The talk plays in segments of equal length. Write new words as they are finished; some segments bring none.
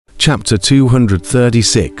Chapter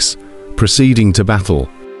 236. Proceeding to battle.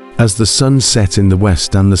 As the sun set in the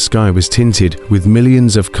west and the sky was tinted with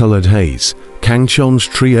millions of colored haze, Kang Chon's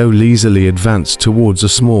trio leisurely advanced towards a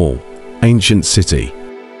small, ancient city.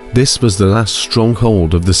 This was the last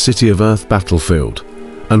stronghold of the City of Earth battlefield,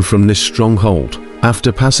 and from this stronghold,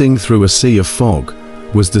 after passing through a sea of fog,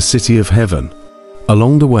 was the City of Heaven.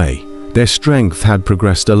 Along the way, their strength had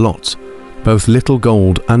progressed a lot. Both Little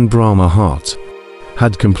Gold and Brahma Heart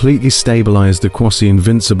had completely stabilized the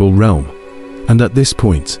quasi-invincible realm, and at this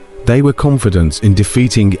point, they were confident in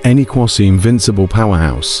defeating any quasi-invincible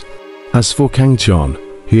powerhouse. As for Kang Chon,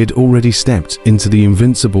 he had already stepped into the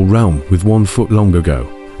invincible realm with 1 foot long ago,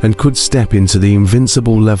 and could step into the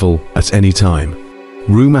invincible level at any time.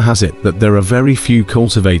 Rumor has it that there are very few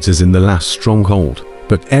cultivators in the last stronghold,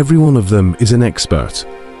 but every one of them is an expert.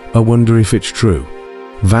 I wonder if it's true.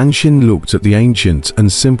 Van Xin looked at the ancient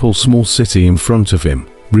and simple small city in front of him,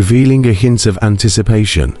 revealing a hint of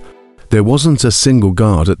anticipation. There wasn't a single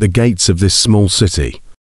guard at the gates of this small city,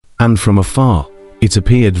 and from afar, it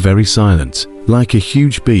appeared very silent, like a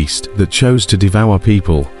huge beast that chose to devour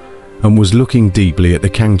people, and was looking deeply at the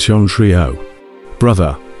Kang Chon trio.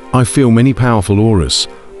 Brother, I feel many powerful auras.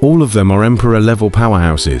 All of them are Emperor-level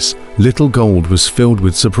powerhouses. Little Gold was filled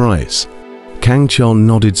with surprise. Kang Chon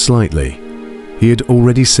nodded slightly. He had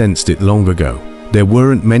already sensed it long ago. There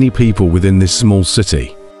weren't many people within this small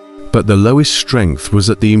city, but the lowest strength was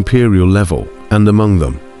at the Imperial level, and among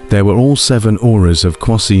them, there were all 7 auras of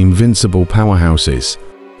quasi-invincible powerhouses.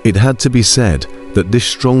 It had to be said that this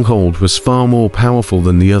stronghold was far more powerful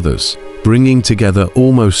than the others, bringing together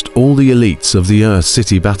almost all the elites of the Earth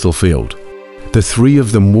City battlefield. The 3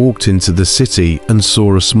 of them walked into the city and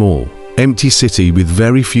saw a small, empty city with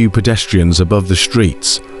very few pedestrians above the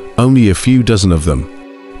streets, only a few dozen of them.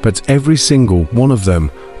 But every single one of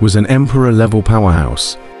them was an Emperor-level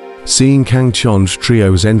powerhouse. Seeing Kang Chon's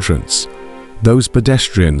trio's entrance, those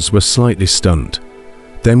pedestrians were slightly stunned.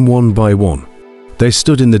 Then one by one, they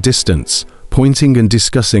stood in the distance, pointing and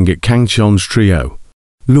discussing at Kang Chon's trio.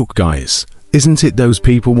 Look guys, isn't it those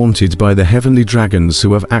people wanted by the heavenly dragons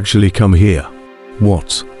who have actually come here?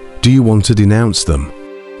 What? Do you want to denounce them?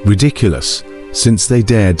 Ridiculous, since they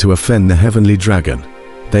dared to offend the heavenly dragon.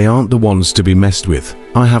 They aren't the ones to be messed with.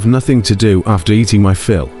 I have nothing to do after eating my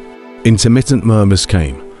fill. Intermittent murmurs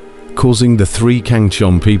came, causing the 3 Kang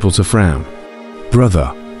Chon people to frown. Brother,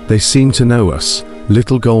 they seem to know us,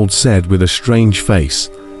 Little Gold said with a strange face.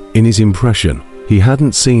 In his impression, he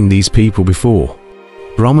hadn't seen these people before.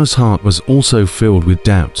 Brahma's heart was also filled with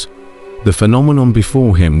doubt. The phenomenon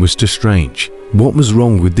before him was too strange. What was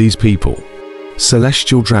wrong with these people?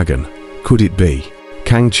 Celestial dragon, could it be?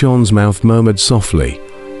 Kang Chon's mouth murmured softly.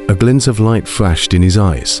 A glint of light flashed in his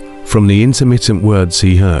eyes from the intermittent words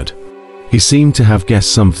he heard. He seemed to have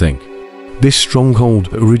guessed something. This stronghold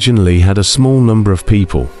originally had a small number of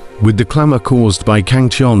people, with the clamor caused by Kang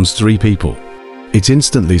Chon's 3 people. It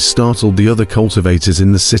instantly startled the other cultivators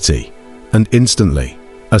in the city, and instantly,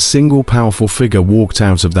 a single powerful figure walked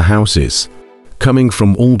out of the houses, coming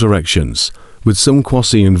from all directions, with some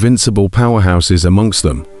quasi-invincible powerhouses amongst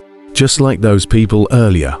them. Just like those people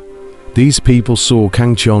earlier, these people saw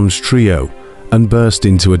Kang Chon's trio and burst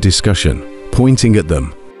into a discussion, pointing at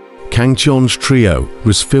them. Kang Chon's trio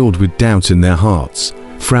was filled with doubt in their hearts,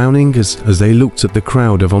 frowning as they looked at the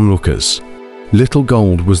crowd of onlookers. Little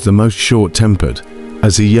Gold was the most short-tempered,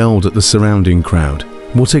 as he yelled at the surrounding crowd.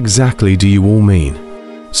 What exactly do you all mean?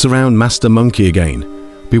 Surround Master Monkey again.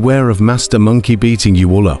 Beware of Master Monkey beating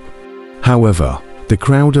you all up. However, the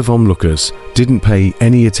crowd of onlookers didn't pay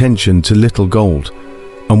any attention to Little Gold,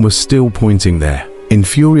 and was still pointing there,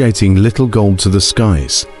 infuriating Little Gold to the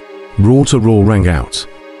skies. Roar to roar rang out.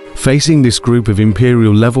 Facing this group of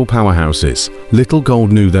Imperial-level powerhouses, Little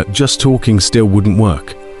Gold knew that just talking still wouldn't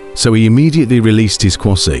work, so he immediately released his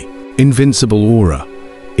quasi-invincible aura,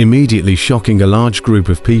 immediately shocking a large group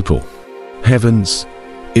of people. Heavens,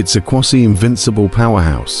 it's a quasi-invincible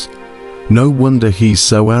powerhouse. No wonder he's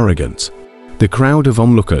so arrogant. The crowd of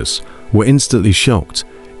onlookers were instantly shocked,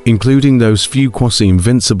 including those few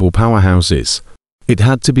quasi-invincible powerhouses. It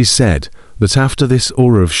had to be said that after this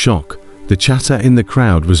aura of shock, the chatter in the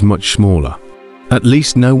crowd was much smaller. At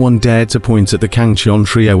least no one dared to point at the Kang Chon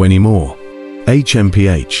trio anymore.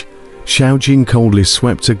 HMPH. Xiaojin coldly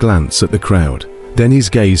swept a glance at the crowd. Then his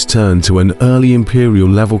gaze turned to an early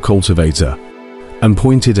Imperial-level cultivator and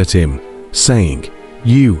pointed at him, saying,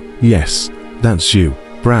 "You, yes, that's you,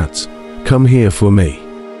 brat. Come here for me."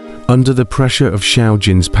 Under the pressure of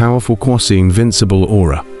Xiaojin's powerful quasi-invincible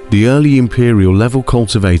aura, the early Imperial-level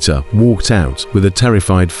cultivator walked out with a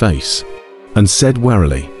terrified face and said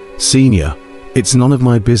warily, "Senior, It's none of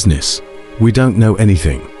my business. We don't know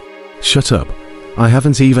anything. Shut up. I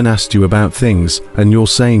haven't even asked you about things, and you're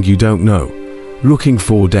saying you don't know. Looking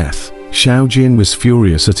for death. Xiaojin was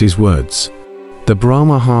furious at his words. The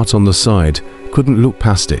Brahma heart on the side couldn't look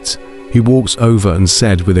past it. He walks over and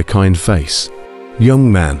said with a kind face,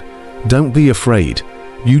 "Young man, don't be afraid.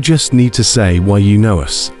 You just need to say why you know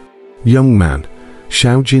us." Young man.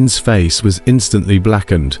 Xiaojin's face was instantly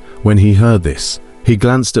blackened when he heard this. He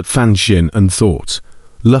glanced at Fan Xin and thought,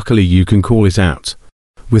 luckily you can call it out.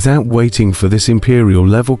 Without waiting for this imperial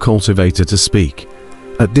level cultivator to speak,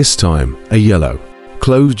 at this time, a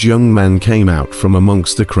yellow-clothed young man came out from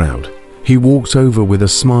amongst the crowd. He walked over with a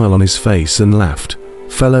smile on his face and laughed.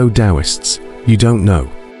 "Fellow Taoists, you don't know.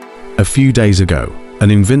 A few days ago,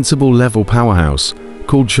 an invincible level powerhouse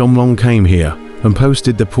called Chonglong came here and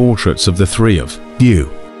posted the portraits of the three of you,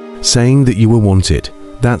 saying that you were wanted.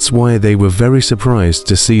 That's why they were very surprised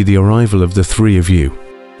to see the arrival of the three of you."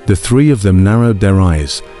 The three of them narrowed their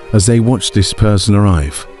eyes as they watched this person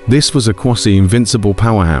arrive. This was a quasi-invincible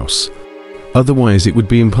powerhouse. Otherwise it would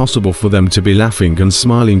be impossible for them to be laughing and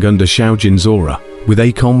smiling under Xiaojin's aura, with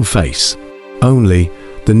a calm face. Only,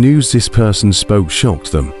 the news this person spoke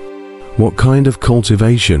shocked them. What kind of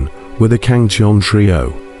cultivation were the Kangchon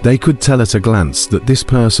trio? They could tell at a glance that this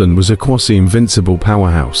person was a quasi-invincible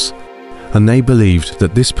powerhouse, and they believed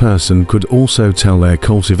that this person could also tell their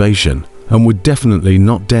cultivation and would definitely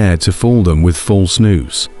not dare to fool them with false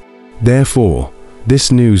news. Therefore,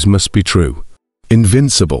 this news must be true.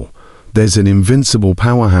 Invincible. There's an invincible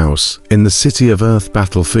powerhouse in the City of Earth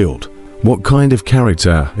battlefield. What kind of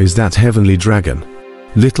character is that heavenly dragon?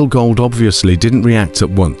 Little Gold obviously didn't react at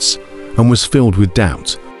once and was filled with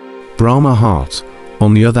doubt. Brahma Heart,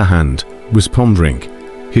 on the other hand, was pondering,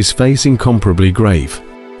 his face incomparably grave.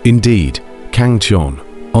 Indeed, Kangchon,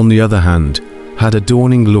 on the other hand, had a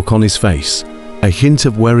dawning look on his face. A hint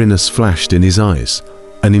of wariness flashed in his eyes.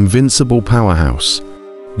 An invincible powerhouse.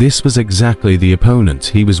 This was exactly the opponent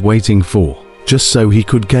he was waiting for, just so he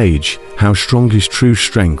could gauge how strong his true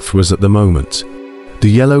strength was at the moment. The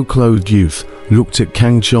yellow-clothed youth looked at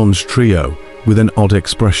Kangchon's trio with an odd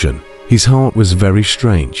expression. His heart was very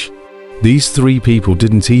strange. These three people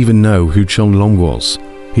didn't even know who Chonglong was.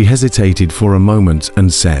 He hesitated for a moment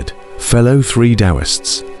and said, "Fellow three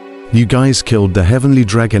Taoists, you guys killed the Heavenly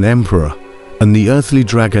Dragon Emperor and the Earthly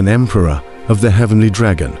Dragon Emperor of the Heavenly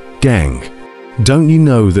Dragon Gang. Don't you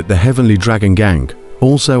know that the Heavenly Dragon Gang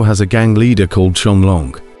also has a gang leader called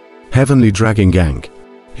Chonglong?" Heavenly Dragon Gang.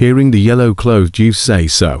 Hearing the yellow-clothed youth say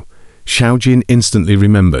so, Xiaojin instantly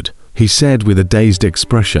remembered. He said with a dazed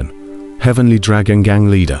expression, "Heavenly Dragon Gang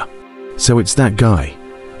leader. So it's that guy.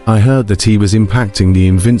 I heard that he was impacting the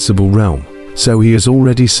invincible realm, so he has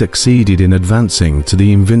already succeeded in advancing to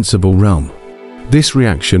the invincible realm." This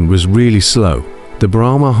reaction was really slow. The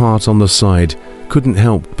Brahma heart on the side couldn't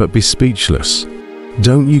help but be speechless.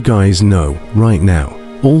 Don't you guys know, right now,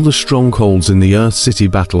 all the strongholds in the Earth City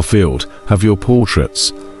battlefield have your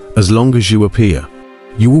portraits. As long as you appear,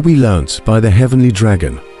 you will be learnt by the Heavenly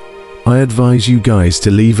Dragon. I advise you guys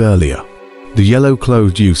to leave earlier. The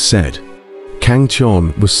yellow-clothed youth said.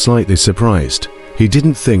 Kangchon was slightly surprised. He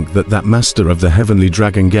didn't think that that master of the Heavenly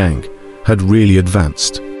Dragon Gang had really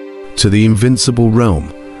advanced to the invincible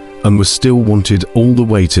realm and was still wanted all the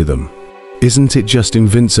way to them. Isn't it just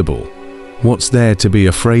invincible? What's there to be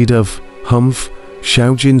afraid of? Humph!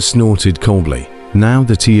 Xiaojin snorted coldly. Now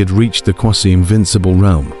that he had reached the quasi-invincible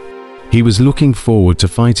realm, he was looking forward to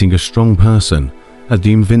fighting a strong person at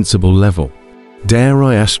the invincible level. Dare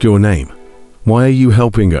I ask your name? Why are you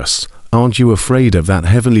helping us? Aren't you afraid of that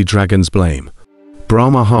Heavenly Dragon's blame?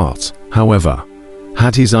 Brahma Heart, however,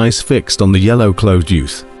 had his eyes fixed on the yellow-clothed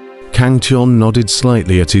youth. Kangchon nodded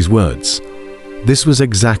slightly at his words. This was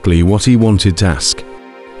exactly what he wanted to ask.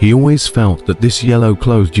 He always felt that this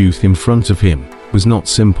yellow-clothed youth in front of him was not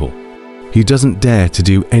simple. He doesn't dare to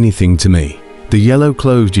do anything to me. The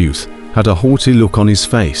yellow-clothed youth had a haughty look on his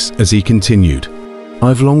face as he continued.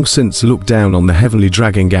 I've long since looked down on the Heavenly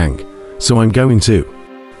Dragon Gang, so I'm going to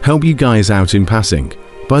help you guys out in passing.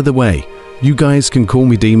 By the way, you guys can call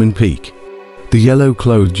me Demon Peak. The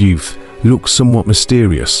yellow-clothed youth looked somewhat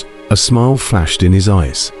mysterious. A smile flashed in his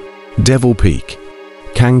eyes. Devil Peak.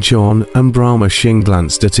 Kangchon and Brahma Xing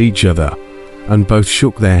glanced at each other, and both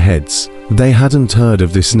shook their heads. They hadn't heard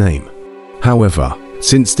of this name. However,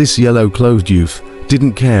 since this yellow-clothed youth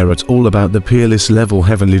didn't care at all about the peerless level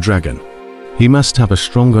Heavenly Dragon, he must have a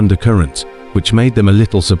strong undercurrent, which made them a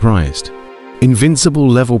little surprised. Invincible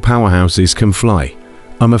level powerhouses can fly.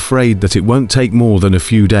 I'm afraid that it won't take more than a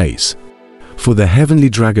few days for the Heavenly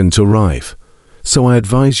Dragon to arrive, so I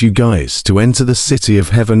advise you guys to enter the City of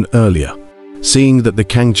Heaven earlier. Seeing that the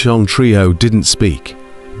Kangchon trio didn't speak,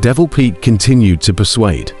 Devil Pete continued to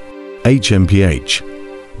persuade.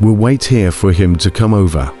 HMPH. We'll wait here for him to come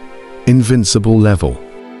over. Invincible level.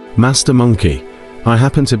 Master Monkey, I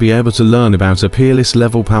happen to be able to learn about a peerless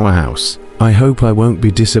level powerhouse. I hope I won't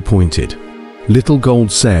be disappointed. Little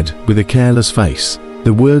Gold said with a careless face.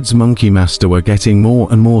 The words Monkey Master were getting more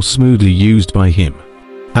and more smoothly used by him.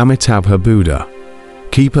 Amitabha Buddha.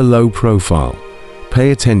 Keep a low profile.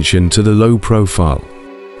 Pay attention to the low profile.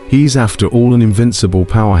 He's after all an invincible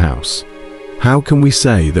powerhouse. How can we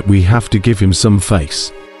say that we have to give him some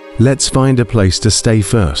face? Let's find a place to stay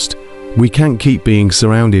first. We can't keep being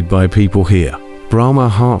surrounded by people here. Brahma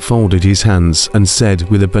Heart folded his hands and said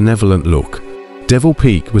with a benevolent look. Devil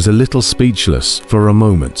Peak was a little speechless for a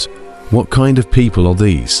moment. What kind of people are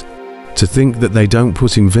these? To think that they don't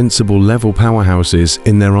put invincible level powerhouses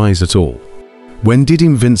in their eyes at all. When did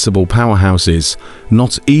invincible powerhouses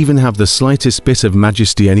not even have the slightest bit of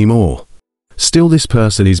majesty anymore? Still, this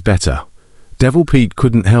person is better. Devil Peak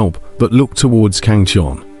couldn't help but look towards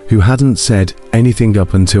Kangchon, who hadn't said anything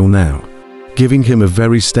up until now, giving him a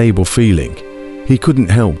very stable feeling. He couldn't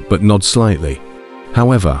help but nod slightly.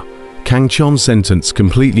 However, Kangchon's sentence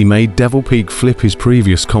completely made Devil Peak flip his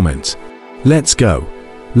previous comment. Let's go.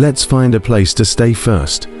 Let's find a place to stay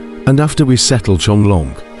first, and after we settle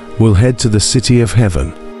Chonglong, we'll head to the City of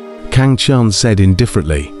Heaven. Kangchon said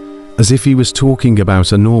indifferently, as if he was talking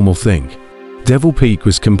about a normal thing. Devil Peak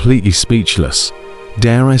was completely speechless.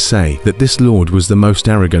 Dare I say that this lord was the most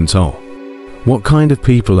arrogant all. What kind of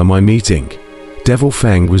people am I meeting? Devil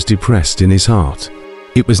Feng was depressed in his heart.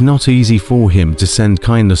 It was not easy for him to send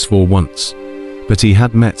kindness for once, but he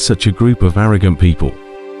had met such a group of arrogant people.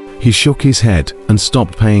 He shook his head and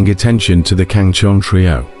stopped paying attention to the Kangchon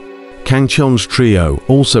trio. Kangchon's trio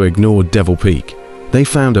also ignored Devil Peak. They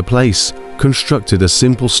found a place, constructed a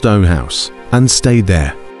simple stone house, and stayed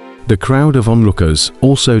there. The crowd of onlookers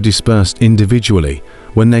also dispersed individually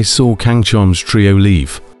when they saw Kangchon's trio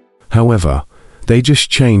leave. However, they just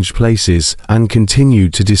changed places and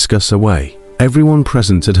continued to discuss away. Everyone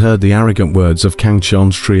present had heard the arrogant words of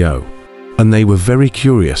Kangchon's trio, and they were very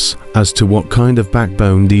curious as to what kind of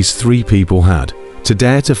backbone these three people had to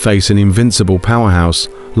dare to face an invincible powerhouse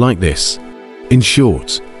like this. In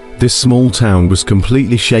short, this small town was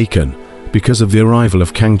completely shaken because of the arrival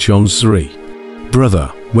of Kangchon's three. Brother,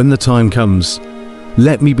 when the time comes,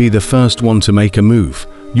 let me be the first one to make a move.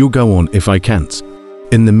 You'll go on if I can't.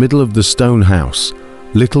 In the middle of the stone house,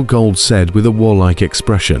 Little Gold said with a warlike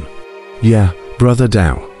expression. Yeah, Brother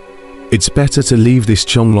Dao. It's better to leave this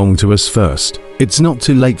Chonglong to us first. It's not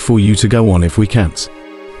too late for you to go on if we can't.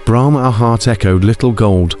 Brahma Heart echoed Little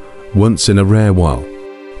Gold once in a rare while.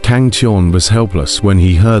 Kangchon was helpless when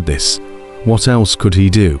he heard this. What else could he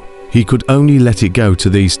do? He could only let it go to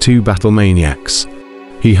these two battle maniacs.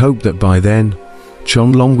 He hoped that by then,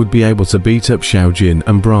 Chonglong would be able to beat up Xiaojin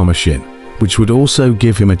and Brahma Shin, which would also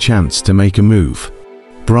give him a chance to make a move.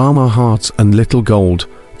 Brahma Heart and Little Gold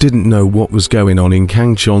didn't know what was going on in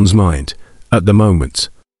Kangchon's mind at the moment.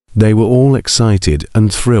 They were all excited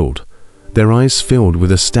and thrilled, their eyes filled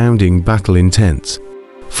with astounding battle intent.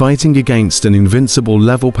 Fighting against an invincible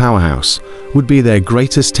level powerhouse would be their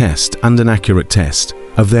greatest test and an accurate test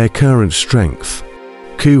of their current strength.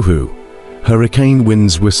 Kuhu. Hurricane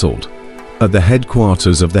winds whistled. At the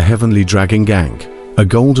headquarters of the Heavenly Dragon Gang, a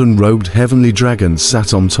golden-robed Heavenly Dragon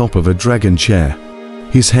sat on top of a dragon chair,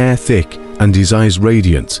 his hair thick and his eyes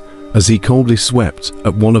radiant, as he coldly swept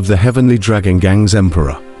at one of the Heavenly Dragon Gang's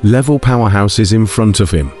Emperor-level powerhouses in front of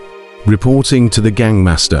him. Reporting to the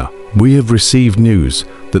Gangmaster, we have received news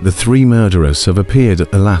that the three murderers have appeared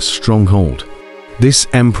at the last stronghold. This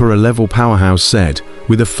Emperor-level powerhouse said,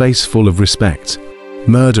 with a face full of respect.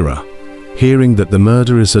 Murderer. Hearing that the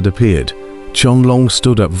murderers had appeared, Chonglong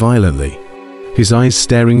stood up violently, his eyes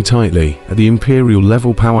staring tightly at the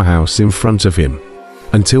Imperial-level powerhouse in front of him,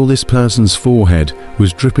 until this person's forehead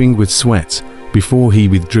was dripping with sweat before he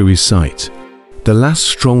withdrew his sight. The last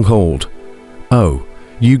stronghold. Oh,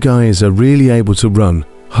 you guys are really able to run,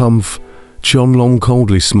 humph. Chonglong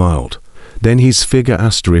coldly smiled. Then his figure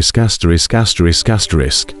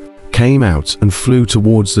came out and flew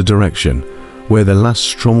towards the direction where the last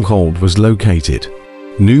stronghold was located.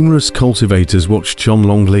 Numerous cultivators watched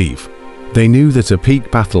Chonglong leave. They knew that a peak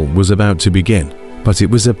battle was about to begin, but it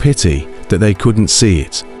was a pity that they couldn't see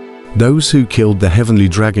it. Those who killed the Heavenly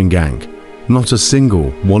Dragon Gang, not a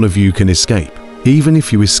single one of you can escape. Even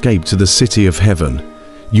if you escape to the City of Heaven,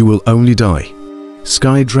 you will only die.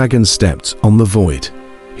 Sky Dragon stepped on the void.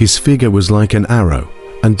 His figure was like an arrow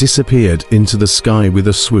and disappeared into the sky with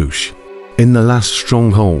a swoosh. In the last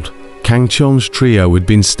stronghold, Kang Chon's trio had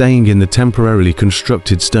been staying in the temporarily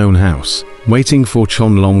constructed stone house, waiting for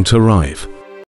Chonlong to arrive.